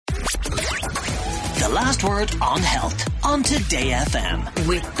The last word on health on Today FM.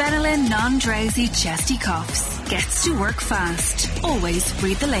 With Benelin non-drowsy chesty coughs. Gets to work fast. Always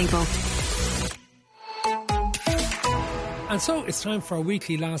read the label. And so it's time for our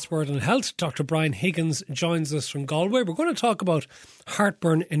weekly last word on health. Dr. Brian Higgins joins us from Galway. We're going to talk about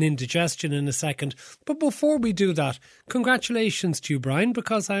heartburn and indigestion in a second. But before we do that, congratulations to you, Brian,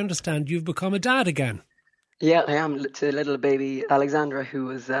 because I understand you've become a dad again. Yeah, I am, to little baby Alexandra, who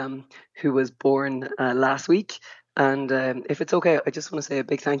was born last week. And if it's okay, I just want to say a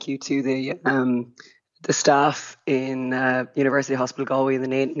big thank you to the staff in University Hospital Galway in the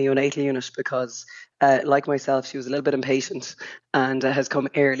neonatal unit, because like myself, she was a little bit impatient and has come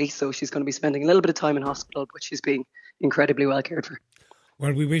early. So she's going to be spending a little bit of time in hospital, but she's being incredibly well cared for.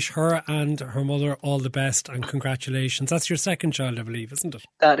 Well, we wish her and her mother all the best and congratulations. That's your second child, I believe, isn't it?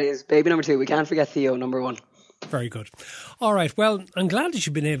 That is baby number 2. We can't forget Theo, number 1. Very good. All right. Well, I'm glad that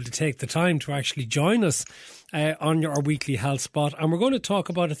you've been able to take the time to actually join us on our weekly health spot. And we're going to talk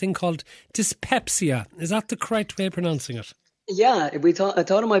about a thing called dyspepsia. Is that the correct way of pronouncing it? Yeah, I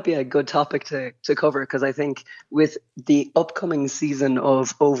thought it might be a good topic to cover, because I think with the upcoming season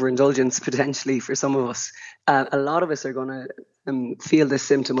of overindulgence potentially for some of us, a lot of us are going to feel this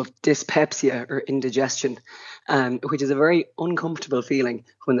symptom of dyspepsia or indigestion, which is a very uncomfortable feeling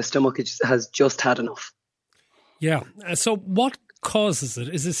when the stomach has just had enough. Yeah. So what causes it?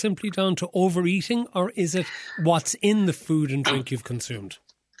 Is it simply down to overeating, or is it what's in the food and drink you've consumed?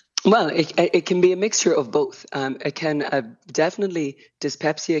 Well, it can be a mixture of both. It can definitely,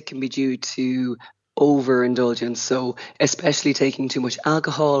 dyspepsia can be due to overindulgence. So especially taking too much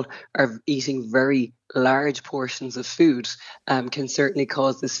alcohol or eating very large portions of food can certainly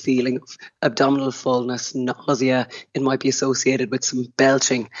cause this feeling of abdominal fullness, nausea. It might be associated with some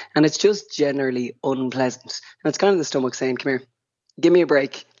belching, and it's just generally unpleasant. And it's kind of the stomach saying, come here, give me a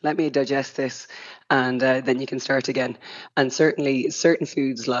break, let me digest this, and then you can start again. And certainly certain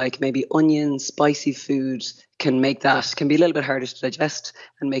foods like maybe onions, spicy foods can be a little bit harder to digest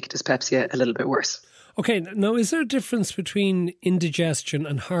and make dyspepsia a little bit worse. Okay, now is there a difference between indigestion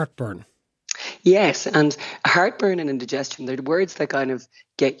and heartburn? Yes, and heartburn and indigestion, they're words that kind of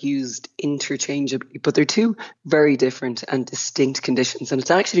get used interchangeably, but they're two very different and distinct conditions. And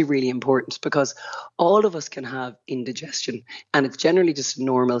it's actually really important because all of us can have indigestion, and it's generally just a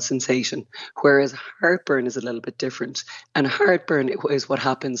normal sensation, whereas heartburn is a little bit different. And heartburn is what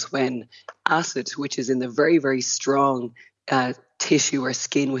happens when acid, which is in the very, very strong tissue or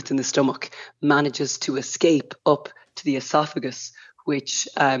skin within the stomach, manages to escape up to the esophagus, which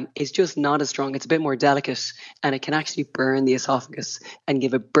is just not as strong. It's a bit more delicate, and it can actually burn the esophagus and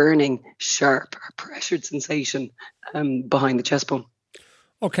give a burning, sharp, or pressured sensation behind the chest bone.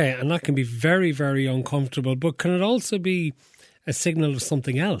 Okay, and that can be very, very uncomfortable, but can it also be a signal of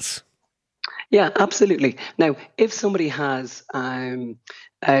something else? Yeah, absolutely. Now, if somebody has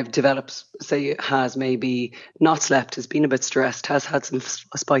has maybe not slept, has been a bit stressed, has had some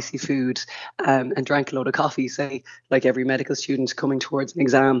spicy food and drank a load of coffee, say, like every medical student coming towards an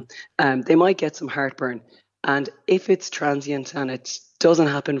exam, they might get some heartburn. And if it's transient and it doesn't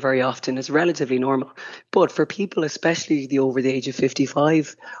happen very often, it's relatively normal. But for people, especially over the age of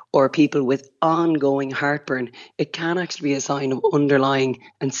 55 or people with ongoing heartburn, it can actually be a sign of underlying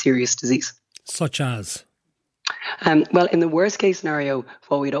and serious disease. Such as? Well, in the worst case scenario,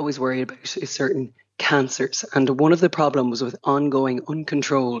 what we'd always worry about is certain cancers. And one of the problems with ongoing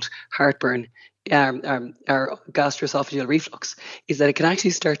uncontrolled heartburn or gastroesophageal reflux is that it can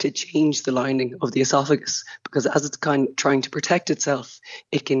actually start to change the lining of the esophagus, because as it's trying to protect itself,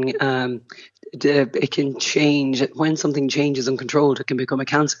 it can change. When something changes uncontrolled, it can become a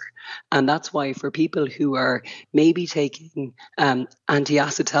cancer. And that's why for people who are maybe taking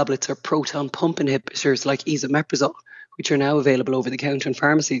anti-acid tablets or proton pump inhibitors like esomeprazole, which are now available over the counter in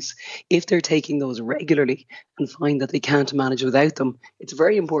pharmacies, if they're taking those regularly and find that they can't manage without them, it's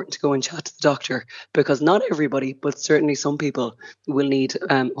very important to go and chat to the doctor, because not everybody, but certainly some people will need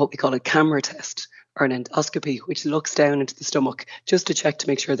what we call a camera test or an endoscopy, which looks down into the stomach just to check to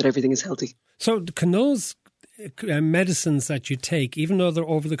make sure that everything is healthy. So can those medicines that you take, even though they're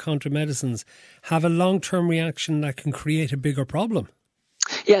over-the-counter medicines, have a long-term reaction that can create a bigger problem?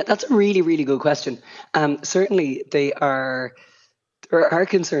 Yeah, that's a really, really good question. Certainly, there are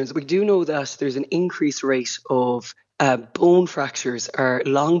concerns. We do know that there's an increased rate of bone fractures or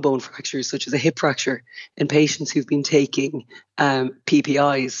long bone fractures, such as a hip fracture, in patients who've been taking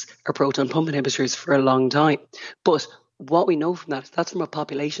PPIs or proton pump inhibitors for a long time. But what we know from that's from a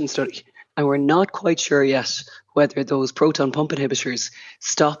population study. And we're not quite sure yet whether those proton pump inhibitors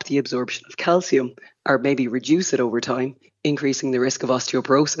stop the absorption of calcium or maybe reduce it over time, increasing the risk of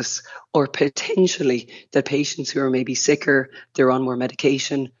osteoporosis, or potentially that patients who are maybe sicker, they're on more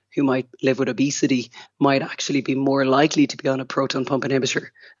medication, who might live with obesity, might actually be more likely to be on a proton pump inhibitor.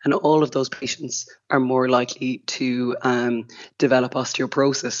 And all of those patients are more likely to develop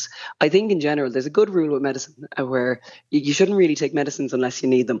osteoporosis. I think in general, there's a good rule with medicine where you shouldn't really take medicines unless you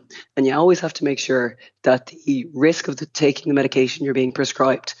need them. And you always have to make sure that the risk of taking the medication you're being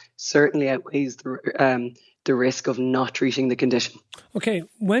prescribed certainly outweighs the risk of not treating the condition. Okay,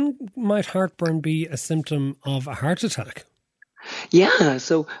 when might heartburn be a symptom of a heart attack? Yeah,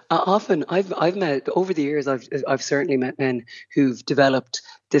 so often I've met over the years. I've certainly met men who've developed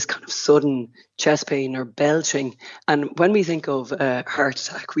this kind of sudden chest pain or belching, and when we think of a heart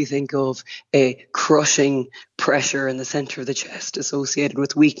attack, we think of a crushing pressure in the center of the chest associated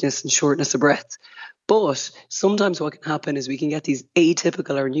with weakness and shortness of breath. But sometimes what can happen is we can get these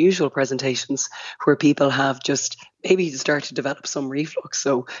atypical or unusual presentations where people have just maybe start to develop some reflux.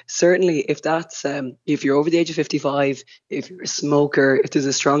 So certainly if that's, if you're over the age of 55, if you're a smoker, if there's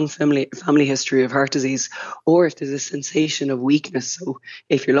a strong family history of heart disease, or if there's a sensation of weakness. So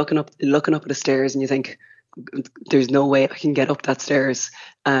if you're looking up at the stairs and you think, there's no way I can get up that stairs,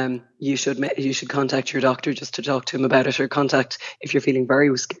 you should contact your doctor just to talk to him about it, or if you're feeling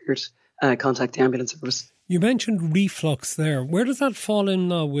very scared, contact the ambulance service. You mentioned reflux there. Where does that fall in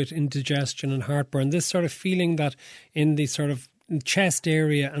now with indigestion and heartburn? This sort of feeling that in the sort of chest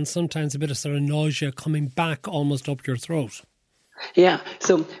area, and sometimes a bit of sort of nausea coming back almost up your throat. Yeah,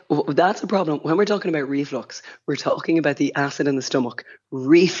 so that's a problem. When we're talking about reflux, we're talking about the acid in the stomach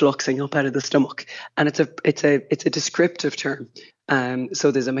refluxing up out of the stomach, and it's a descriptive term. So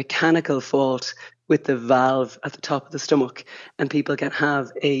there's a mechanical fault with the valve at the top of the stomach, and people can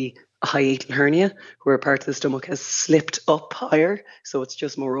have a hiatal hernia where a part of the stomach has slipped up higher, so it's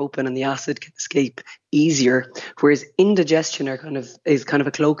just more open and the acid can escape easier. Whereas indigestion is kind of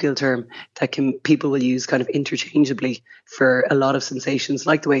a colloquial term that people will use kind of interchangeably for a lot of sensations,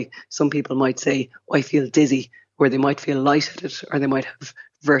 like the way some people might say, oh, I feel dizzy, or they might feel lightheaded, or they might have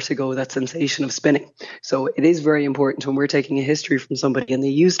vertigo, that sensation of spinning. So it is very important when we're taking a history from somebody and they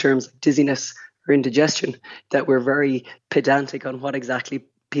use terms like dizziness or indigestion that we're very pedantic on what exactly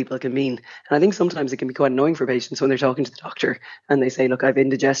people can mean. And I think sometimes it can be quite annoying for patients when they're talking to the doctor and they say, look, I have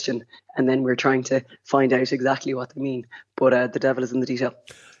indigestion, and then we're trying to find out exactly what they mean. But the devil is in the detail.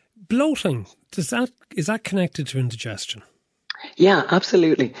 Bloating, is that connected to indigestion? Yeah,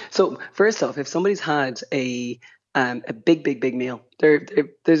 absolutely. So first off, if somebody's had a big meal,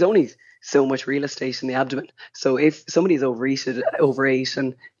 there's only so much real estate in the abdomen. So if somebody's overate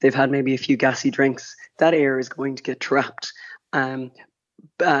and they've had maybe a few gassy drinks, that air is going to get trapped.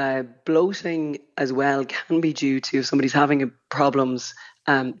 Bloating as well can be due to if somebody's having problems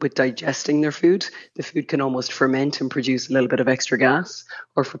with digesting their food. The food can almost ferment and produce a little bit of extra gas.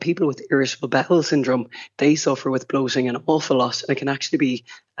 Or for people with irritable bowel syndrome, they suffer with bloating an awful lot. And it can actually be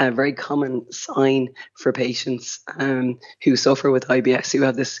a very common sign for patients who suffer with IBS, who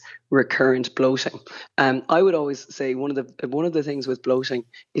have this recurrent bloating. I would always say one of the things with bloating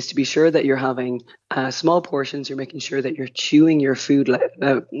is to be sure that you're having small portions. You're making sure that you're chewing your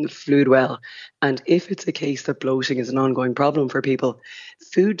fluid well. And if it's a case that bloating is an ongoing problem for people,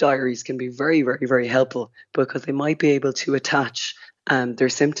 food diaries can be very, very, very helpful, because they might be able to attach their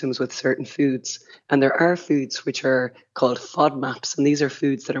symptoms with certain foods. And there are foods which are called FODMAPs, and these are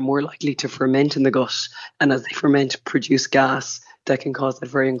foods that are more likely to ferment in the gut, and as they ferment, produce gas that can cause that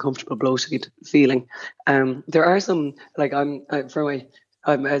very uncomfortable bloated feeling. There are some, like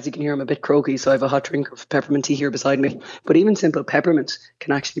as you can hear, I'm a bit croaky, so I have a hot drink of peppermint tea here beside me. But even simple peppermint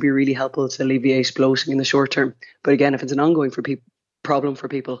can actually be really helpful to alleviate bloating in the short term. But again, if it's an ongoing problem for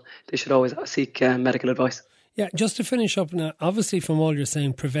people, they should always seek medical advice. Yeah, just to finish up now, obviously from all you're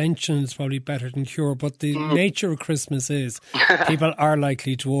saying, prevention is probably better than cure, but the nature of Christmas is people are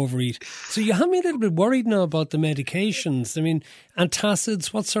likely to overeat. So you have me a little bit worried now about the medications. I mean, antacids,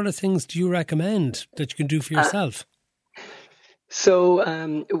 what sort of things do you recommend that you can do for yourself? So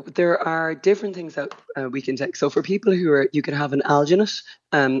there are different things that we can take. So for people you can have an alginate,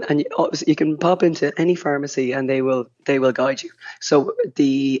 and you can pop into any pharmacy and they will guide you. So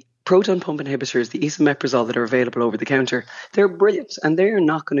the proton pump inhibitors, the esomeprazole that are available over the counter, they're brilliant, and they're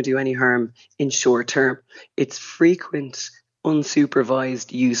not going to do any harm in short term. It's frequent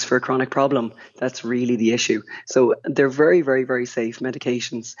unsupervised use for a chronic problem that's really the issue. So they're very, very, very safe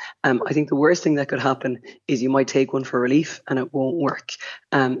medications. I think the worst thing that could happen is you might take one for relief and it won't work.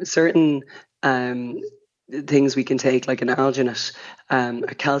 Certain things we can take, like an alginate,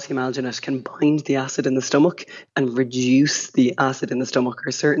 a calcium alginate, can bind the acid in the stomach and reduce the acid in the stomach.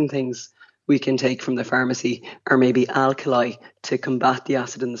 Or certain things we can take from the pharmacy are maybe alkali to combat the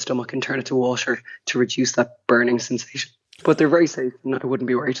acid in the stomach and turn it to water to reduce that burning sensation. But they're very safe and I wouldn't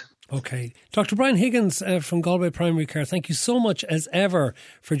be worried. Okay. Dr. Brian Higgins from Galway Primary Care, thank you so much as ever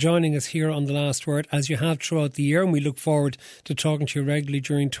for joining us here on The Last Word, as you have throughout the year, and we look forward to talking to you regularly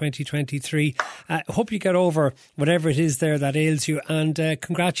during 2023. Hope you get over whatever it is there that ails you, and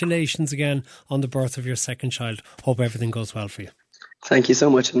congratulations again on the birth of your second child. Hope everything goes well for you. Thank you so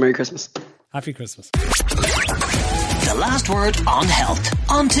much and Merry Christmas. Happy Christmas. The Last Word on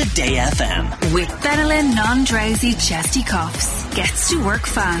Health on Today FM. With Benylin non-drowsy chesty coughs. Gets to work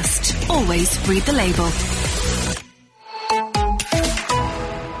fast. Always read the label.